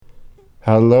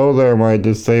Hello there, my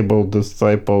disabled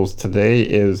disciples. Today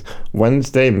is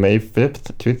Wednesday, May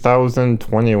 5th,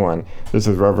 2021. This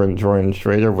is Reverend Jordan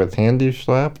Schrader with Handy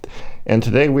Schlapped, and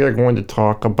today we are going to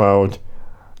talk about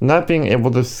not being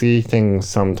able to see things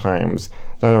sometimes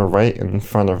that are right in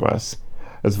front of us,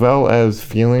 as well as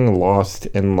feeling lost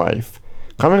in life.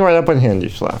 Coming right up on Handy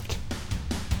Schlapped.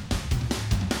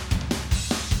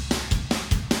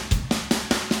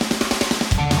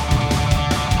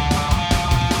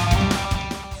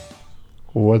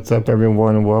 What's up,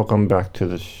 everyone? Welcome back to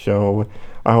the show.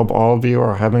 I hope all of you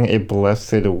are having a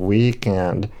blessed week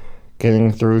and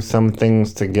getting through some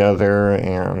things together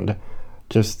and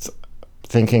just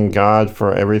thanking God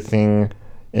for everything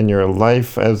in your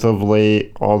life as of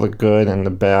late, all the good and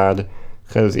the bad,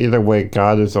 because either way,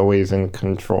 God is always in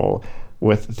control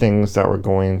with things that we're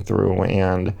going through.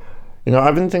 And,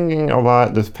 I've been thinking a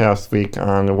lot this past week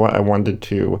on what I wanted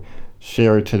to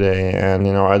share today, and,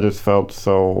 I just felt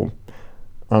so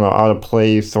out of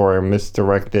place or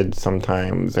misdirected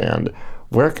sometimes. And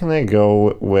where can I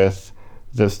go with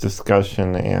this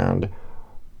discussion? And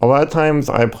a lot of times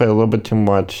I put a little bit too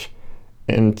much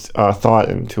thought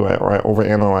into it, or I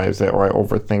overanalyze it, or I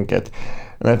overthink it.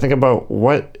 And I think about,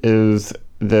 what is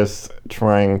this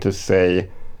trying to say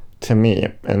to me?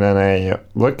 And then I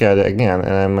look at it again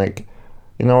and I'm like,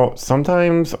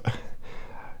 sometimes,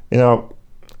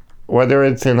 whether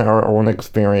it's in our own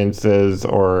experiences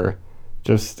or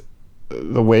just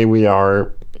the way we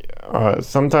are,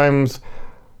 sometimes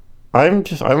I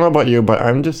don't know about you, but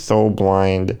I'm just so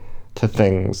blind to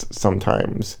things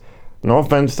sometimes. No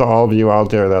offense to all of you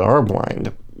out there that are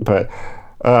blind, but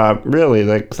really,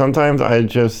 like, sometimes I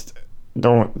just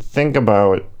don't think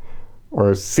about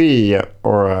or see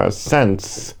or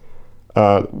sense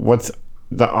what's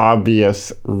the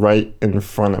obvious right in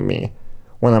front of me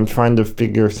when I'm trying to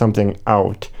figure something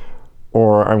out,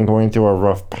 or I'm going through a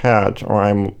rough patch, or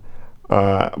I'm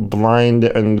blind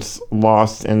and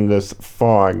lost in this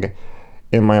fog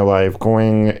in my life,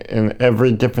 going in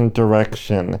every different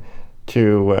direction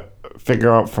to figure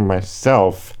out for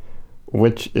myself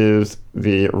which is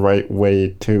the right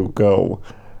way to go.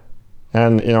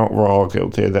 And, we're all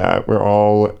guilty of that. We're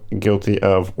all guilty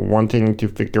of wanting to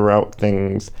figure out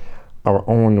things our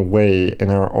own way in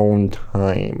our own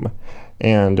time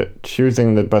and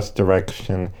choosing the best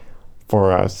direction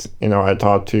for us. I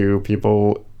talk to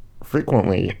people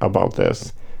frequently about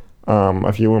this.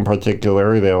 A few in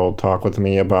particular, they'll talk with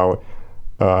me about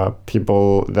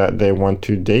people that they want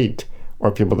to date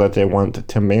or people that they want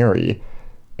to marry.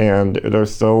 And they're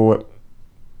so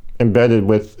embedded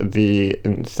with the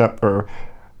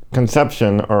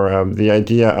conception or the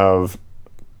idea of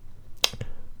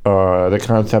the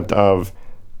concept of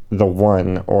the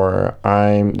one, or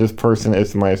this person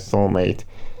is my soulmate.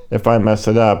 If I mess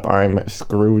it up, I'm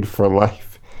screwed for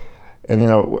life. And,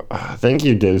 thank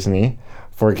you, Disney,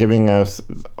 for giving us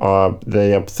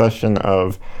the obsession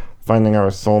of finding our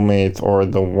soulmates or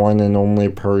the one and only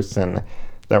person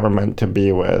that we're meant to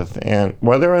be with. And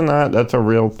whether or not that's a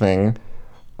real thing,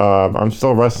 I'm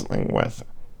still wrestling with.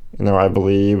 I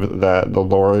believe that the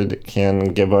Lord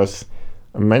can give us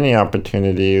many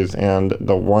opportunities, and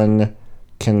the one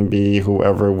can be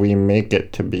whoever we make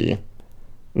it to be.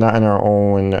 Not in our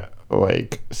own,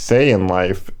 say in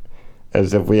life,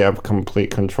 as if we have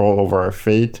complete control over our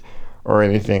fate or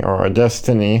anything, or our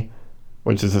destiny,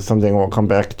 which is something we'll come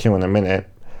back to in a minute.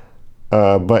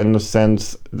 But in the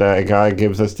sense that God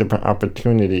gives us different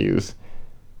opportunities,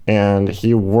 and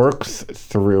He works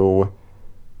through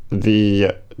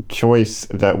the choice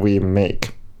that we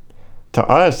make. To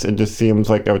us, it just seems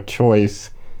like a choice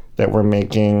that we're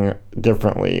making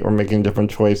differently. We're making different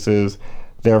choices,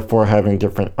 therefore having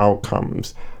different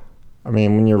outcomes. I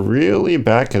mean, when you really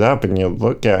back it up and you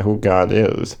look at who God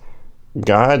is,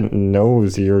 God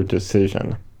knows your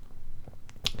decision.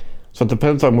 So it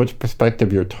depends on which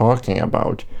perspective you're talking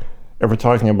about. If we're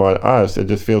talking about us, it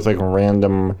just feels like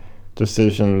random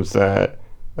decisions that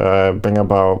bring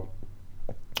about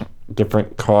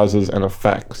different causes and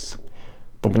effects.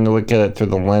 But when you look at it through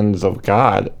the lens of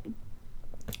God,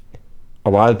 a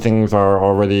lot of things are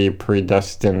already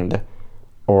predestined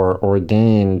or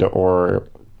ordained or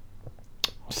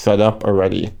set up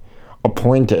already,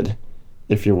 appointed,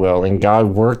 if you will, and God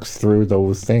works through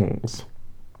those things.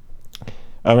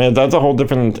 I mean, that's a whole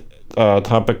different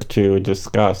topic to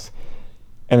discuss,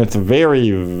 and it's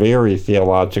very, very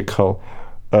theological,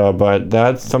 but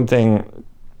that's something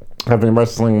I've been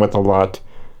wrestling with a lot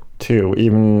too.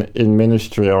 Even in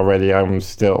ministry already, I'm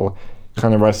still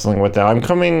kind of wrestling with that. I'm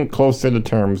coming closer to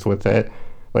terms with it,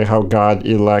 like how God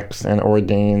elects and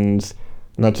ordains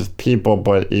not just people,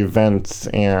 but events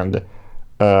and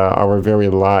our very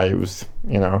lives.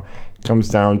 It comes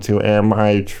down to, am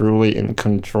I truly in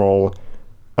control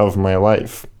of my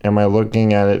life? Am I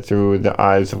looking at it through the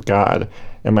eyes of God?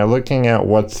 Am I looking at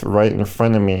what's right in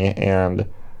front of me and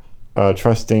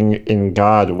trusting in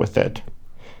God with it?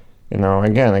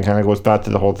 Again, it kind of goes back to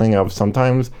the whole thing of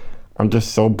sometimes I'm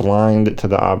just so blind to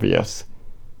the obvious,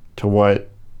 to what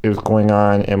is going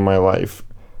on in my life.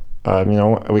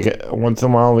 We get once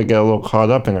in a while we get a little caught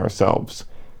up in ourselves.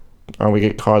 We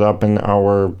get caught up in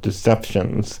our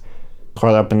deceptions,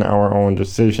 caught up in our own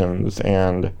decisions,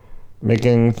 and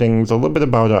making things a little bit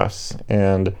about us,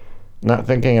 and not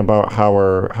thinking about how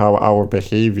our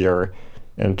behavior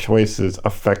and choices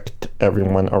affect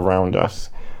everyone around us,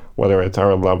 whether it's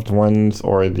our loved ones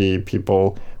or the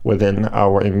people within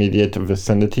our immediate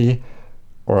vicinity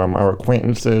or our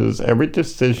acquaintances. Every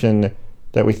decision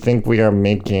that we think we are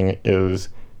making is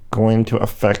going to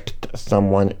affect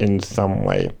someone in some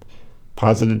way,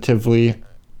 positively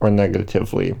or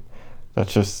negatively.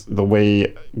 That's just the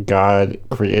way God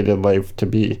created life to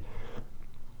be.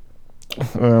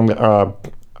 I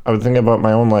was thinking about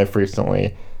my own life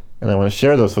recently, and I want to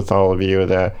share this with all of you,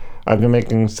 that I've been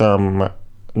making some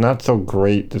not so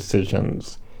great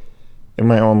decisions in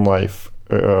my own life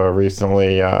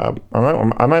recently. I'm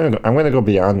going to go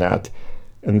beyond that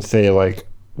and say, like,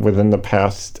 within the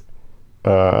past,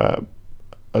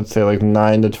 let's say, like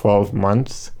 9 to 12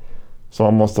 months, so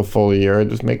almost a full year,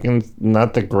 just making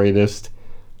not the greatest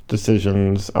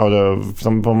decisions,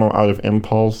 some of them out of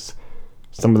impulse,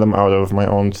 some of them out of my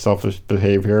own selfish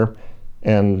behavior.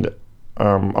 And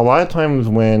a lot of times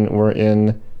when we're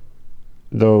in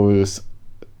those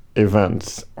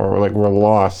events, or like we're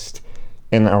lost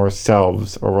in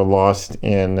ourselves, or we're lost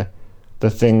in the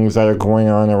things that are going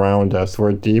on around us,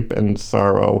 we're deep in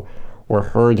sorrow, we're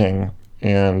hurting,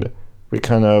 and we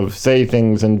kind of say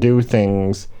things and do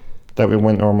things that we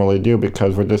wouldn't normally do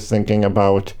because we're just thinking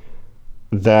about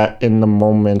that in the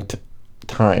moment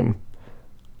time.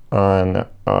 On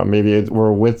maybe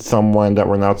we're with someone that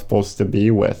we're not supposed to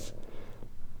be with,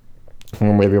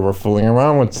 or maybe we're fooling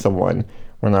around with someone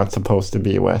we're not supposed to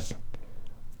be with,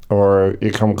 or you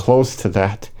come close to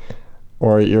that,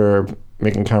 or you're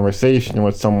making conversation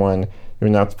with someone you're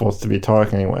not supposed to be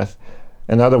talking with.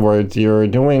 In other words, you're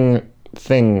doing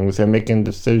things and making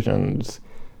decisions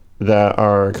that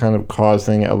are kind of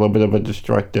causing a little bit of a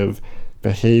destructive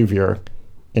behavior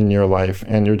in your life,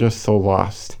 and you're just so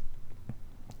lost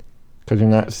because you're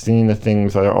not seeing the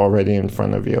things that are already in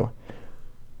front of you.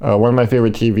 One of my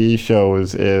favorite TV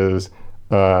shows is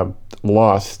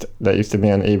Lost, that used to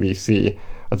be on ABC.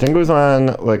 I think it was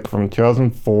on like from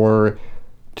 2004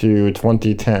 to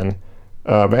 2010.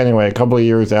 But anyway, a couple of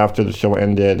years after the show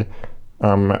ended,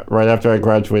 right after I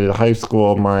graduated high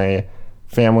school, my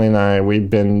family and I, we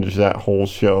binged that whole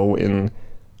show in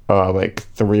like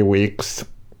 3 weeks,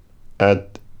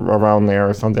 at around there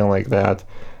or something like that.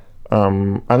 I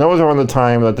know it was around the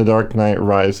time that The Dark Knight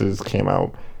Rises came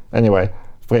out. Anyway,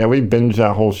 but yeah, we binged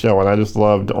that whole show, and I just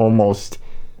loved almost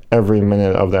every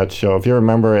minute of that show. If you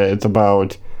remember it, it's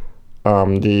about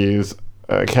these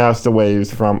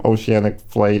castaways from Oceanic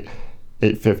Flight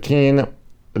 815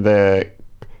 that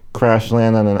crash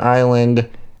land on an island,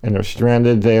 and they're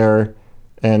stranded there,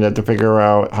 and have to figure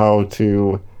out how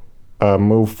to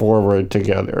move forward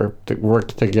together, to work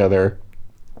together.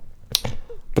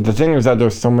 But the thing is that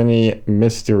there's so many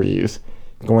mysteries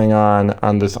going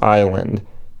on this island,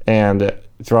 and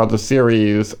throughout the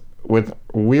series, with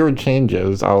weird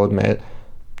changes, I'll admit,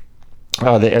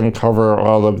 they uncover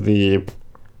all of the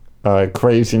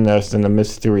craziness and the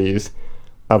mysteries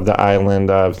of the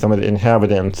island, of some of the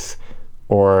inhabitants,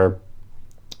 or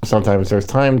sometimes there's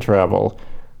time travel,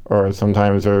 or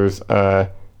sometimes there's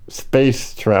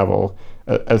space travel,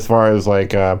 as far as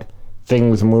like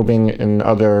things moving in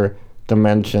other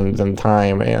dimensions and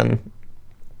time, and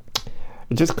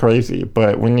it's just crazy.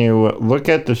 But when you look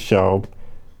at the show,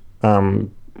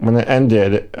 when it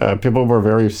ended, people were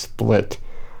very split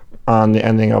on the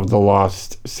ending of the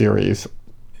Lost series.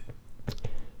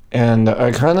 And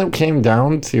it kind of came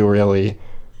down to really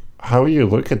how you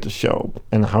look at the show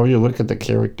and how you look at the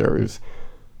characters.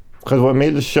 Because what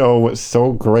made the show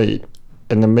so great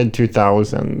in the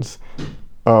mid-2000s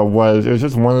was it was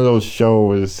just one of those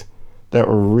shows that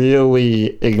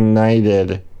really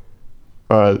ignited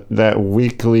that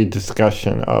weekly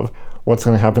discussion of what's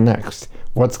going to happen next,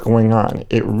 what's going on.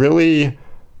 It really,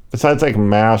 besides like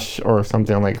MASH or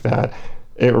something like that,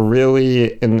 it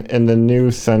really, in the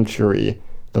new century,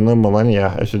 the new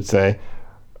millennia, I should say,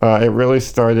 it really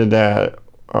started that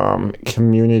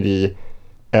community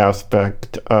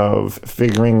aspect of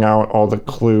figuring out all the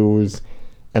clues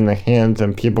in the hands,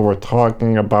 and people were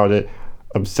talking about it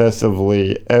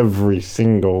obsessively every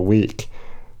single week.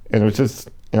 And it was just,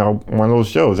 one of those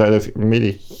shows that has made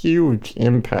a huge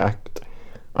impact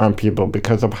on people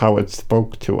because of how it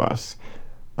spoke to us.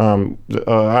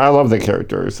 I love the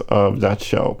characters of that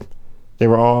show. They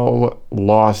were all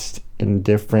lost in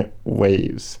different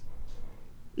ways.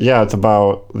 Yeah, it's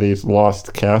about these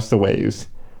lost castaways,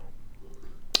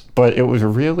 but it was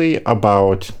really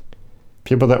about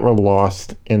people that were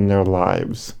lost in their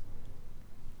lives.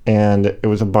 And it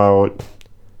was about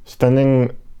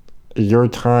spending your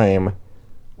time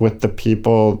with the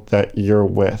people that you're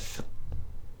with,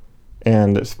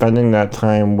 and spending that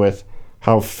time with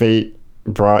how fate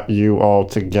brought you all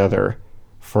together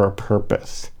for a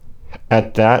purpose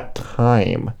at that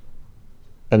time,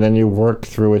 and then you work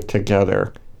through it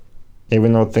together,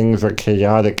 even though things are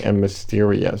chaotic and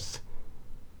mysterious.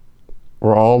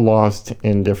 We're all lost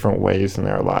in different ways in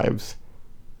our lives.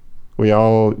 We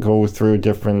all go through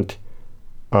different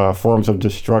forms of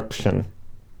destruction.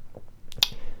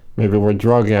 Maybe we're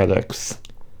drug addicts,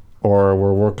 or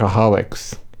we're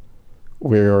workaholics.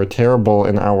 We're terrible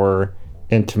in our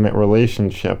intimate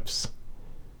relationships.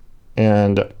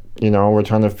 And, we're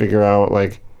trying to figure out,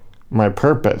 my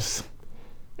purpose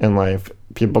in life.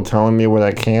 People telling me what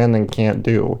I can and can't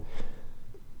do,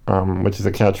 which is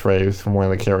a catchphrase from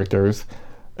one of the characters.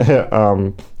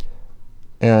 And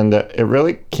it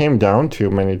really came down to,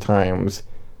 many times,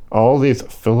 all these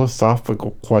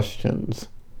philosophical questions.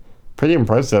 Pretty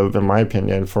impressive, in my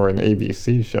opinion, for an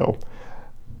ABC show.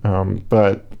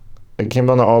 But it came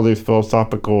down to all these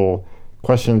philosophical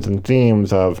questions and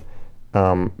themes of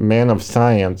man of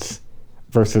science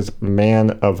versus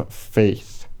man of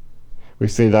faith. We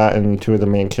see that in two of the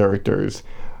main characters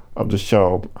of the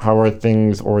show. How are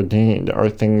things ordained? Are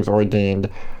things ordained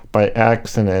by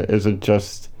accident? Is it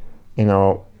just,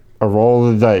 a roll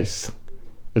of the dice?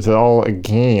 Is it all a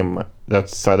game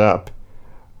that's set up?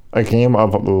 A game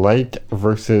of light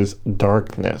versus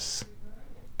darkness.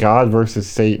 God versus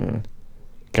Satan.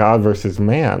 God versus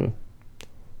man.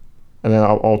 And then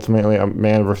ultimately a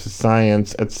man versus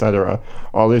science, etc.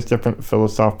 All these different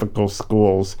philosophical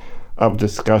schools of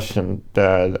discussion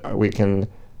that we can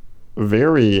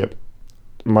very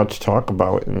much talk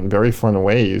about in very fun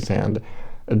ways and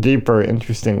deeper,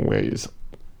 interesting ways.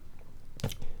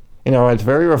 It's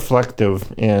very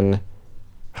reflective in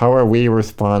how are we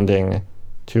responding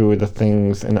to the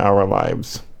things in our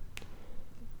lives.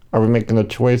 Are we making the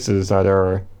choices that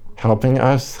are helping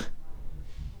us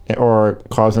or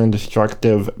causing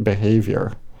destructive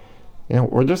behavior?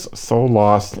 We're just so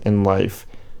lost in life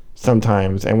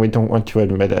sometimes, and we don't want to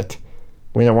admit it.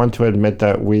 We don't want to admit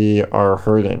that we are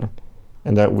hurting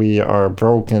and that we are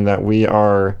broken, that we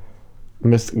are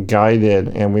misguided,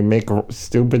 and we make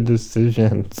stupid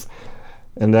decisions,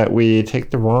 and that we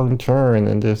take the wrong turn,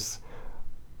 and just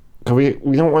because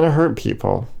we don't want to hurt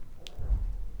people.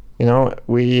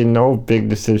 We know big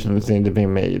decisions need to be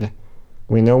made.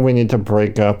 We know we need to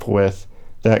break up with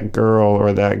that girl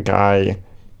or that guy,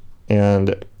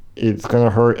 and it's going to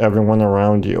hurt everyone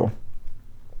around you.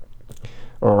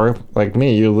 Or, like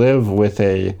me, you live with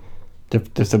a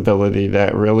disability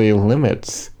that really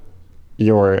limits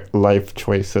your life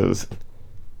choices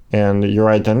and your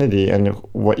identity and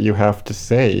what you have to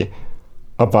say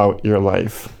about your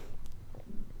life.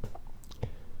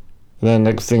 And then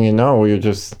next thing you know, you're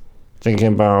just thinking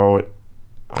about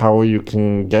how you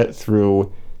can get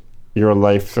through your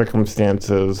life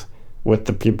circumstances with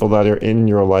the people that are in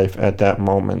your life at that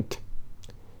moment.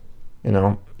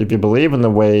 If you believe in the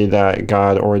way that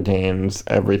God ordains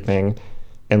everything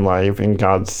in life and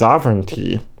God's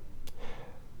sovereignty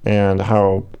and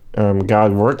how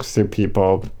God works through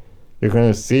people, you're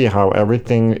going to see how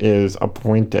everything is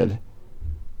appointed,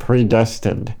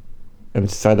 predestined, and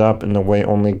set up in the way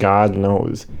only God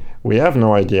knows. We have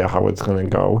no idea how it's going to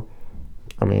go.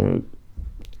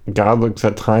 God looks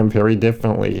at time very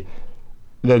differently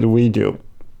than we do.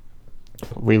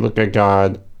 We look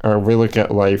at we look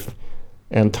at life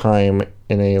and time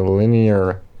in a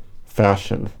linear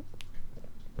fashion.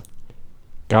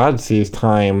 God sees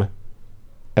time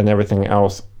and everything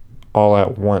else all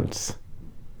at once.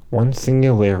 One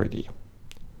singularity.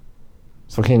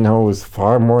 So he knows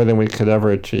far more than we could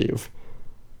ever achieve.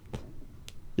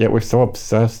 Yet we're so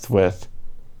obsessed with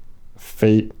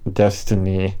fate,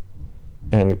 destiny,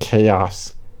 and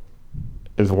chaos.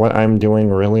 Is what I'm doing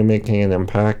really making an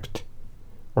impact?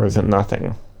 Or is it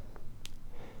nothing?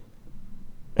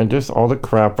 And just all the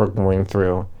crap we're going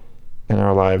through in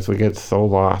our lives, we get so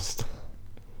lost.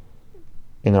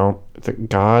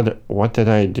 God, what did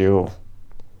I do?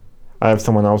 I have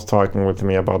someone else talking with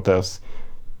me about this.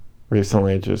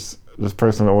 recently. Just this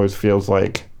person always feels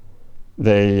like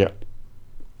they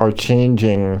are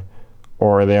changing,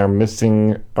 or they are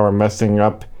missing or messing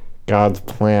up God's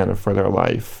plan for their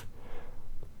life.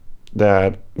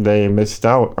 That they missed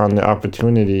out on the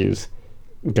opportunities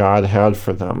God had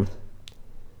for them.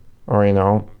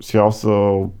 Or, she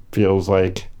also feels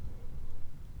like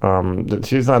that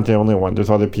she's not the only one. There's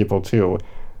other people too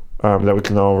that we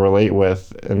can all relate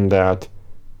with, and that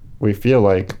we feel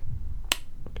like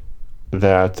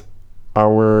that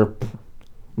our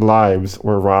lives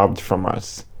were robbed from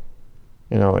us.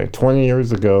 Like 20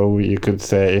 years ago, you could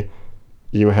say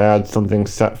you had something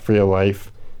set for your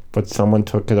life, but someone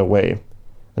took it away.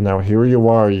 And now here you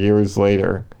are years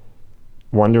later,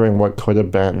 wondering what could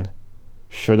have been.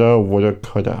 Shoulda, woulda,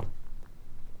 coulda.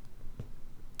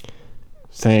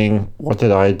 Saying, what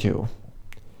did I do?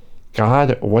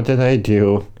 God, what did I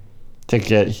do to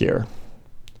get here?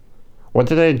 What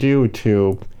did I do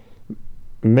to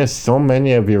miss so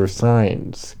many of your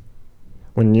signs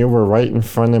when you were right in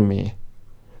front of me,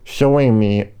 showing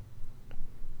me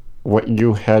what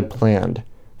you had planned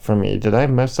for me? Did I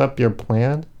mess up your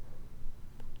plan?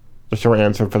 The short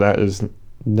answer for that is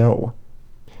no.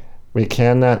 We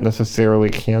cannot necessarily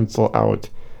cancel out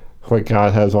what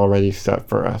God has already set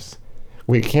for us.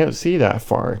 We can't see that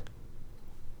far.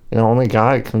 Only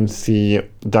God can see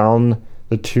down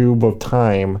the tube of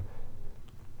time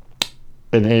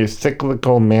in a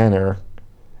cyclical manner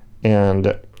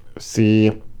and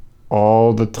see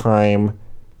all the time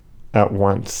at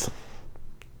once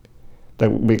that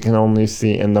we can only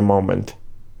see in the moment.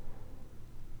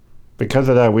 Because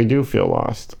of that, we do feel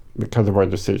lost because of our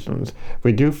decisions.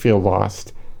 We do feel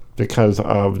lost because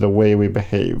of the way we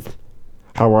behave,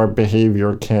 how our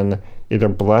behavior can either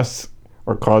bless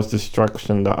or cause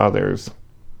destruction to others.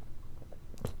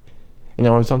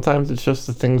 And sometimes it's just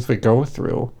the things we go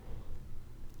through,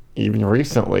 even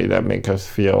recently, that make us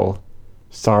feel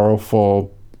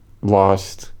sorrowful,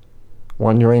 lost,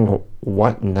 wondering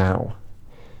what now.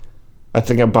 I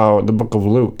think about the book of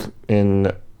Luke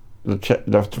in the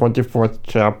 24th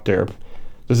chapter.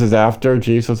 This is after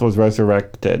Jesus was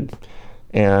resurrected.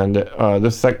 And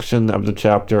this section of the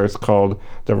chapter is called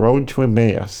The Road to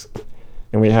Emmaus.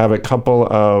 And we have a couple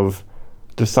of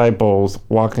disciples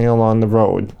walking along the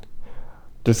road,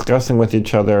 discussing with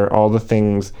each other all the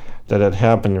things that had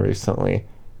happened recently.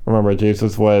 Remember,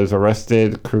 Jesus was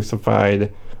arrested,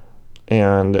 crucified,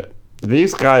 and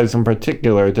these guys in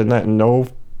particular did not know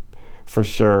for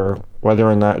sure whether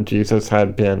or not Jesus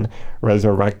had been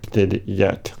resurrected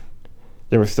yet.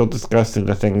 They were still discussing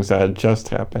the things that had just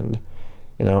happened.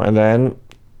 And then,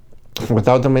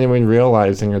 without them even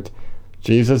realizing it,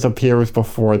 Jesus appears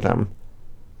before them,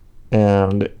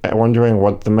 and wondering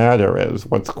what the matter is,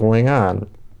 what's going on.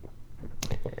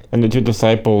 And the two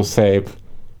disciples say,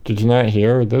 "Did you not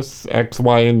hear? This X,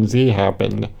 Y, and Z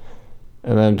happened."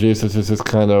 And then Jesus is just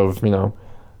kind of,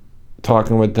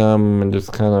 talking with them and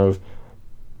just kind of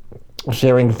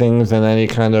sharing things, and then he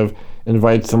kind of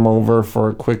invites them over for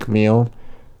a quick meal.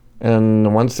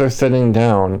 And once they're sitting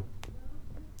down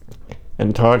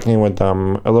and talking with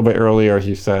them, a little bit earlier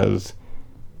he says,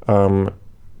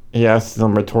 he asks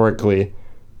them rhetorically,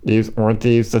 weren't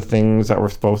these the things that were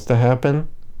supposed to happen?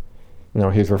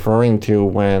 He's referring to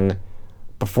when,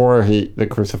 before the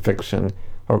crucifixion,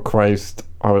 how Christ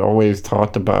always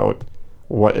talked about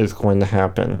what is going to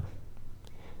happen.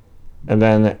 And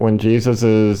then when Jesus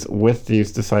is with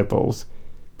these disciples,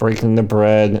 breaking the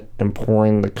bread and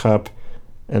pouring the cup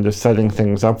and just setting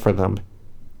things up for them,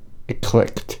 it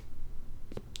clicked.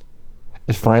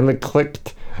 It finally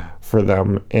clicked for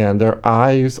them, and their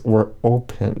eyes were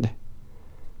opened.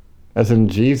 As in,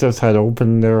 Jesus had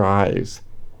opened their eyes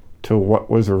to what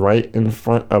was right in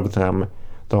front of them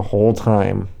the whole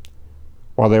time,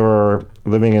 while they were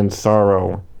living in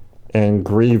sorrow and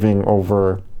grieving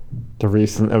over the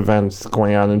recent events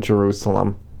going on in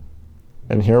Jerusalem.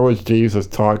 And here was Jesus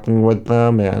talking with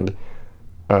them and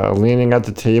leaning at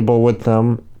the table with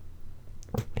them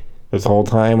this whole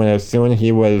time. And as soon as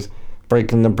he was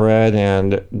breaking the bread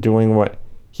and doing what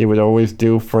he would always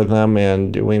do for them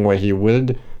and doing what he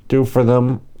would do for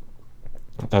them,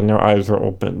 then their eyes were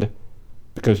opened,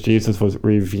 because Jesus was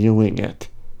revealing it.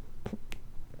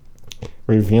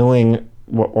 Revealing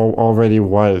what already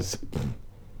was.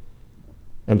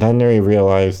 And then they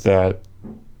realized that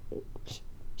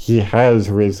he has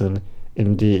risen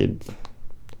indeed.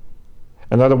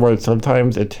 In other words,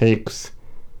 sometimes it takes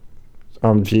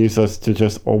Jesus to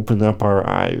just open up our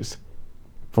eyes.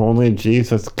 For only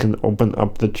Jesus can open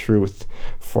up the truth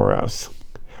for us.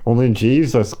 Only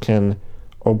Jesus can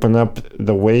open up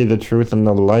the way, the truth, and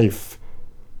the life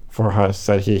for us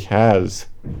that he has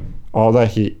all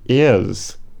that he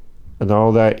is, and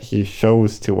all that he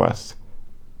shows to us.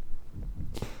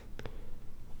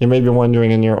 You may be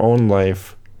wondering in your own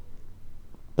life,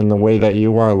 in the way that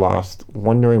you are lost,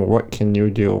 wondering what can you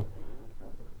do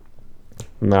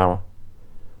now?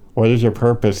 What is your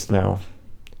purpose now?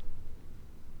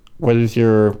 What is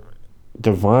your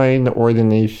divine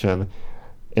ordination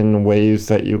in ways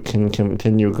that you can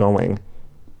continue going?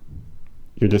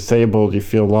 You're disabled, you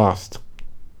feel lost.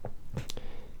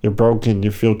 You're broken,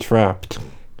 you feel trapped.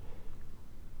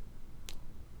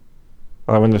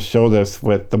 I want to show this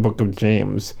with the book of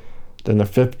James, in the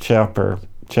 5th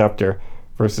chapter,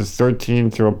 verses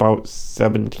 13 through about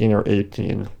 17 or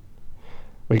 18.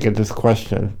 We get this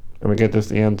question, and we get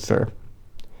this answer.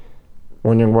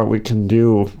 Wondering what we can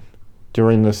do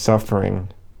during this suffering.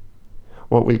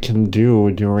 What we can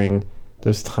do during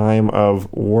this time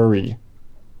of worry,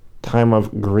 time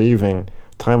of grieving,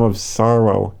 time of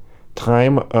sorrow,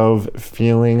 time of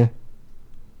feeling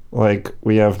like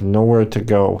we have nowhere to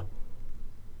go.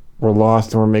 We're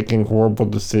lost and we're making horrible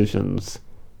decisions.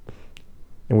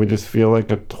 And we just feel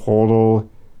like a total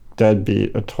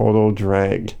deadbeat, a total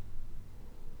drag.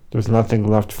 There's nothing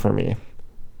left for me.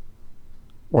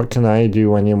 What can I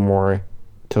do anymore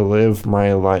to live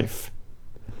my life?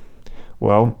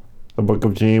 Well, the book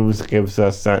of James gives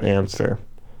us that answer.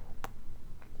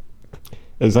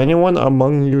 Is anyone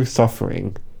among you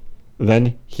suffering?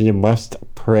 Then he must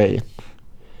pray.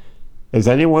 Is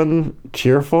anyone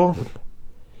cheerful?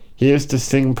 He is to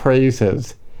sing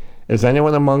praises. Is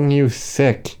anyone among you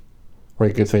sick, or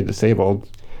you could say disabled?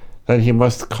 Then he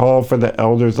must call for the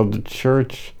elders of the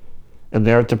church, and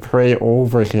they are to pray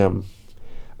over him,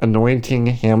 anointing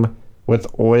him with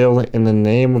oil in the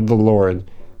name of the Lord.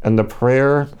 And the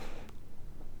prayer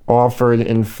offered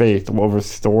in faith will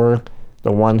restore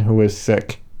the one who is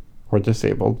sick or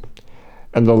disabled,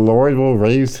 and the Lord will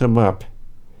raise him up.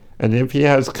 And if he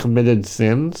has committed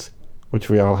sins, which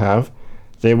we all have,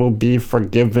 they will be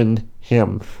forgiven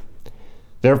him.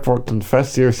 Therefore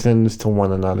confess your sins to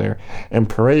one another, and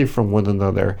pray for one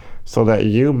another, so that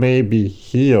you may be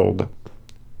healed.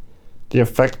 The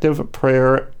effective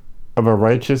prayer of a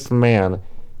righteous man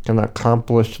can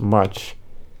accomplish much.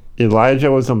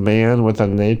 Elijah was a man with a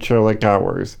nature like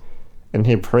ours, and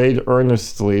he prayed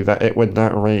earnestly that it would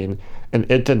not rain, and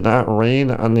it did not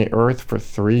rain on the earth for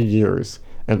 3 years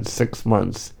and 6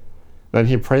 months. Then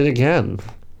he prayed again,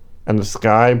 and the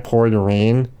sky poured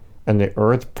rain, and the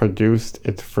earth produced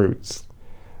its fruits.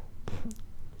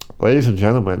 Ladies and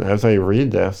gentlemen, as I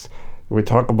read this, we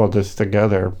talk about this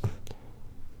together,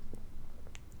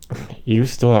 you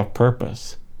still have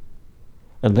purpose.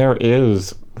 And there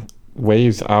is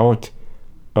ways out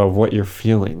of what you're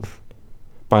feeling.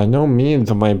 By no means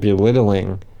am I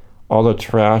belittling all the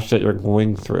trash that you're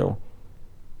going through.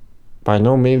 By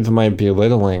no means am I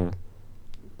belittling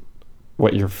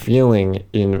what you're feeling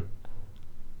in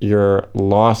your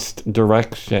lost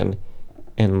direction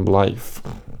in life.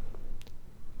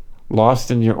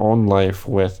 Lost in your own life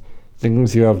with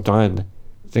things you have done,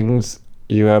 things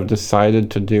you have decided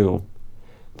to do,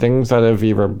 things that have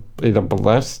either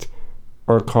blessed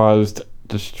or caused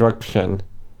destruction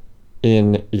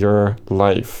in your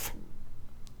life.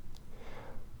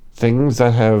 Things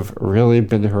that have really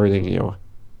been hurting you.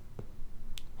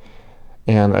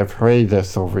 And I pray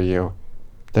this over you,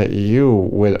 that you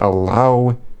would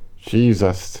allow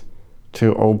Jesus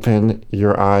to open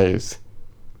your eyes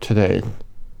today,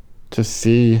 to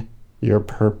see your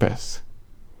purpose,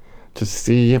 to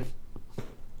see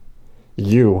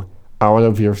you out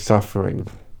of your suffering.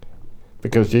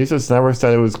 Because Jesus never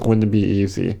said it was going to be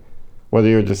easy. Whether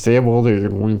you're disabled or you're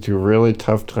going through really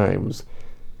tough times,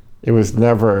 it was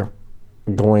never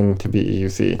going to be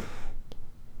easy.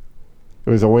 It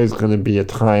was always going to be a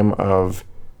time of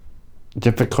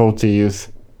difficulties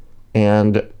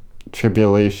and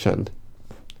tribulation.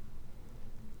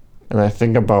 And I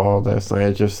think about all this, and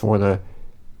I just want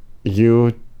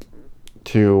you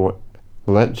to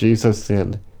let Jesus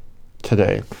in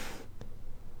today.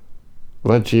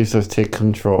 Let Jesus take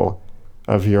control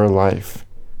of your life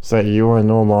so that you are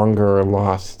no longer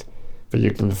lost, but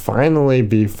you can finally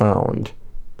be found,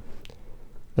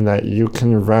 and that you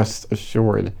can rest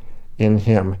assured in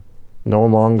him, no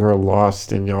longer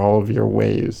lost in all of your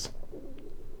ways.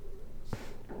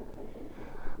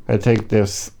 I take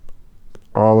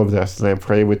all of this, and I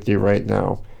pray with you right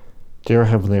now. Dear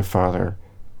Heavenly Father,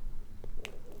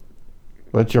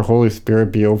 let your Holy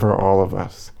Spirit be over all of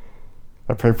us.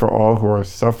 I pray for all who are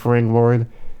suffering, Lord,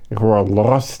 and who are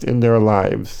lost in their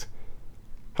lives.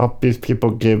 Help these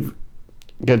people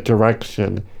get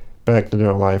direction back in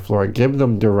their life, Lord. Give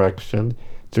them direction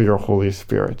through your Holy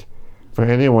Spirit. For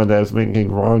anyone that is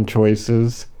making wrong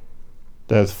choices,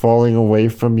 that is falling away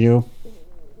from you,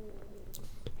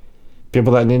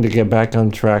 people that need to get back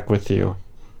on track with you,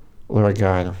 Lord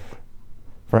God.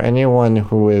 For anyone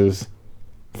who is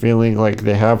feeling like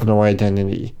they have no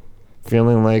identity,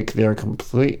 feeling like they're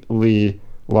completely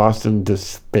lost in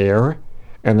despair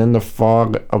and in the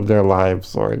fog of their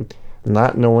lives, Lord,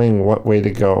 not knowing what way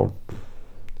to go,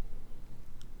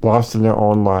 lost in their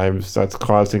own lives, that's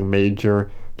causing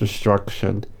major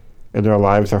destruction, and their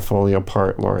lives are falling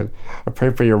apart, Lord. I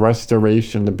pray for your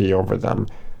restoration to be over them,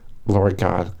 Lord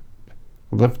God.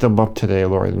 Lift them up today,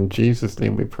 Lord. In Jesus'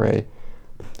 name we pray.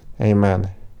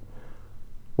 Amen.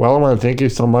 Well, I want to thank you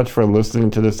so much for listening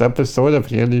to this episode of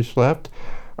Handy Schlecht.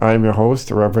 I'm your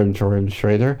host, Reverend Jordan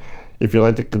Schrader. If you'd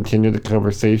like to continue the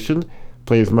conversation,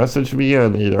 please message me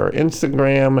on either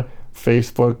Instagram,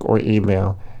 Facebook, or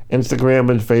email. Instagram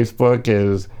and Facebook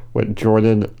is with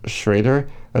Jordan Schrader.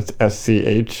 That's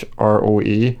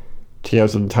SCHROE, T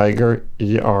as in Tiger,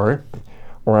 ER.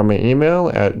 Or on my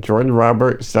email at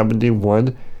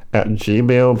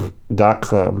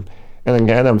jordanrobert71@gmail.com. And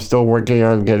again, I'm still working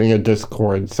on getting a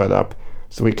Discord set up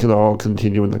so we can all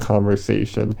continue in the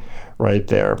conversation right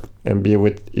there and be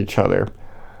with each other.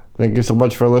 Thank you so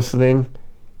much for listening.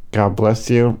 God bless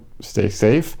you. Stay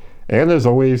safe. And as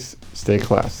always, stay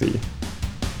classy.